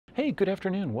Hey, good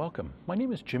afternoon, welcome. My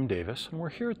name is Jim Davis, and we're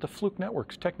here at the Fluke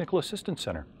Networks Technical Assistance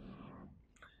Center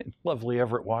in lovely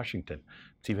Everett, Washington.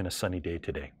 It's even a sunny day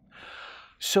today.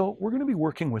 So we're going to be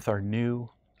working with our new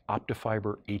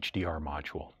OptiFiber HDR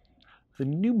module. The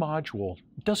new module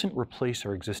doesn't replace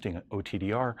our existing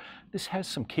OTDR. This has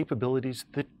some capabilities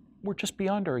that were just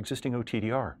beyond our existing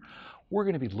OTDR. We're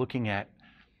going to be looking at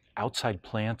outside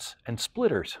plants and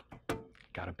splitters.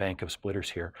 Got a bank of splitters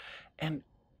here. And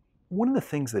one of the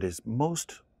things that is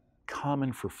most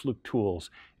common for Fluke tools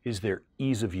is their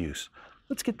ease of use.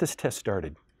 Let's get this test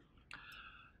started.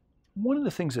 One of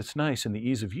the things that's nice in the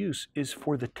ease of use is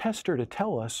for the tester to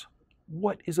tell us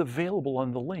what is available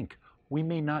on the link. We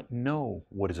may not know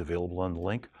what is available on the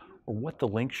link or what the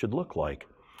link should look like.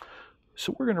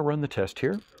 So we're going to run the test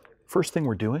here. First thing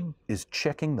we're doing is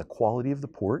checking the quality of the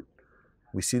port.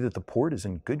 We see that the port is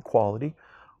in good quality.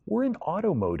 We're in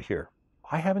auto mode here.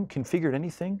 I haven't configured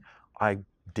anything. I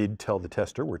did tell the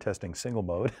tester we're testing single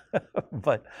mode,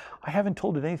 but I haven't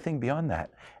told it anything beyond that.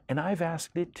 And I've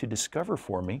asked it to discover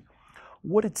for me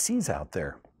what it sees out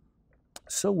there.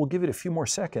 So we'll give it a few more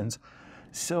seconds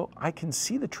so I can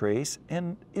see the trace,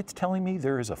 and it's telling me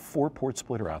there is a 4-port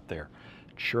splitter out there.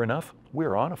 Sure enough,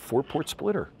 we're on a 4-port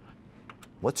splitter.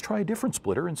 Let's try a different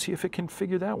splitter and see if it can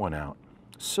figure that one out.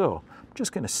 So I'm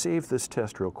just going to save this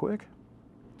test real quick,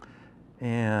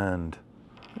 and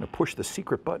I'm going to push the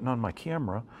secret button on my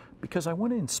camera because I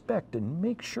want to inspect and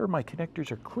make sure my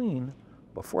connectors are clean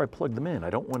before I plug them in. I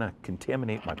don't want to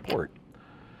contaminate my port.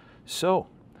 So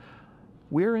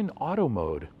we're in auto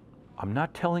mode. I'm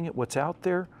not telling it what's out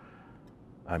there.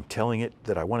 I'm telling it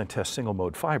that I want to test single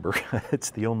mode fiber. It's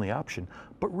the only option.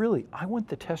 But really, I want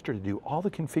the tester to do all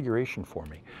the configuration for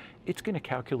me. It's going to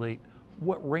calculate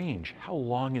what range, how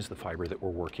long is the fiber that we're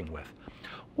working with?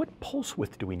 What pulse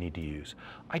width do we need to use?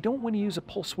 I don't want to use a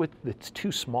pulse width that's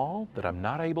too small, that I'm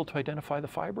not able to identify the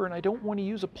fiber, and I don't want to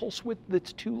use a pulse width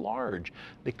that's too large,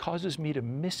 that causes me to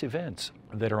miss events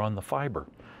that are on the fiber.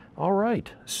 All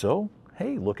right, so,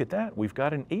 hey, look at that. We've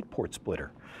got an 8-port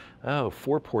splitter. Oh,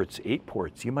 4 ports, 8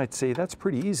 ports. You might say that's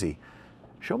pretty easy.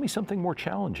 Show me something more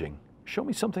challenging. Show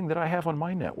me something that I have on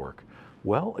my network.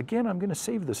 Well, again, I'm going to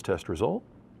save this test result.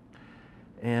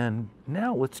 And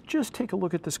now let's just take a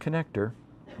look at this connector,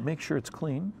 make sure it's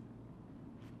clean.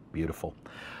 Beautiful.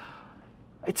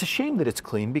 It's a shame that it's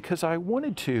clean because I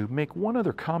wanted to make one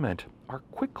other comment. Our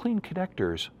quick clean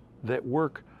connectors that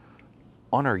work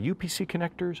on our UPC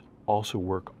connectors also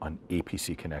work on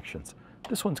APC connections.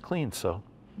 This one's clean, so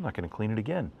I'm not going to clean it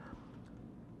again.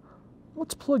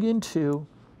 Let's plug into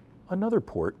another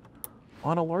port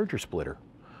on a larger splitter.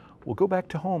 We'll go back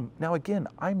to home. Now again,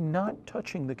 I'm not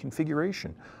touching the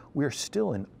configuration. We're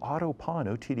still in auto PON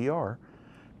OTDR.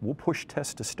 We'll push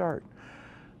test to start.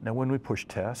 Now when we push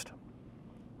test,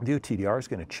 the OTDR is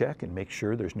going to check and make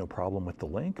sure there's no problem with the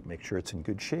link, make sure it's in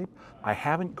good shape. I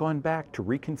haven't gone back to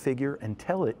reconfigure and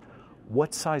tell it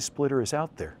what size splitter is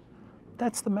out there.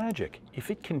 That's the magic.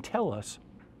 If it can tell us,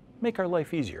 make our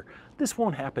life easier. This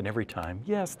won't happen every time.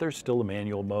 Yes, there's still a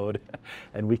manual mode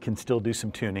and we can still do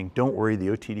some tuning. Don't worry, the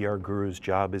OTDR guru's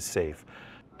job is safe.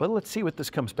 But let's see what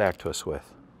this comes back to us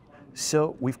with.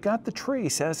 So we've got the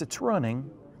trace as it's running,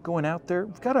 going out there.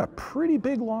 We've got a pretty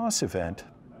big loss event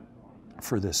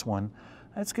for this one.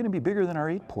 That's going to be bigger than our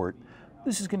 8-port.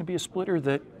 This is going to be a splitter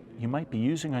that you might be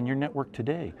using on your network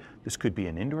today. This could be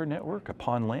an indoor network, a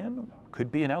PON LAN,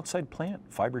 could be an outside plant,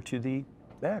 fiber to the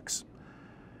X.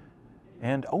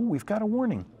 And oh, we've got a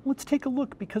warning. Let's take a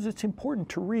look because it's important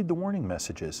to read the warning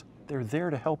messages. They're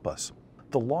there to help us.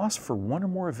 The loss for one or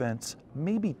more events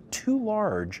may be too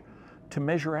large to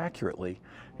measure accurately.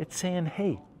 It's saying,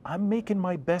 hey, I'm making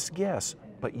my best guess,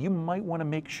 but you might want to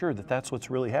make sure that that's what's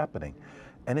really happening.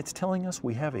 And it's telling us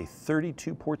we have a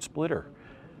 32-port splitter.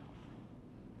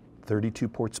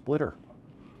 32-port splitter.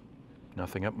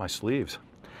 Nothing up my sleeves.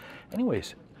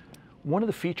 Anyways, one of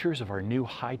the features of our new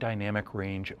high dynamic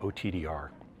range OTDR,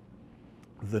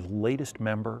 the latest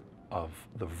member of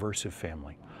the Versiv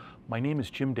family. My name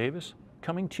is Jim Davis,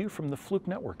 coming to you from the Fluke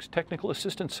Networks Technical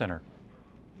Assistance Center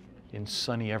in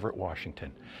sunny Everett,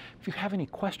 Washington. If you have any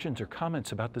questions or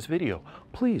comments about this video,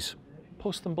 please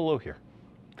post them below here.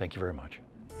 Thank you very much.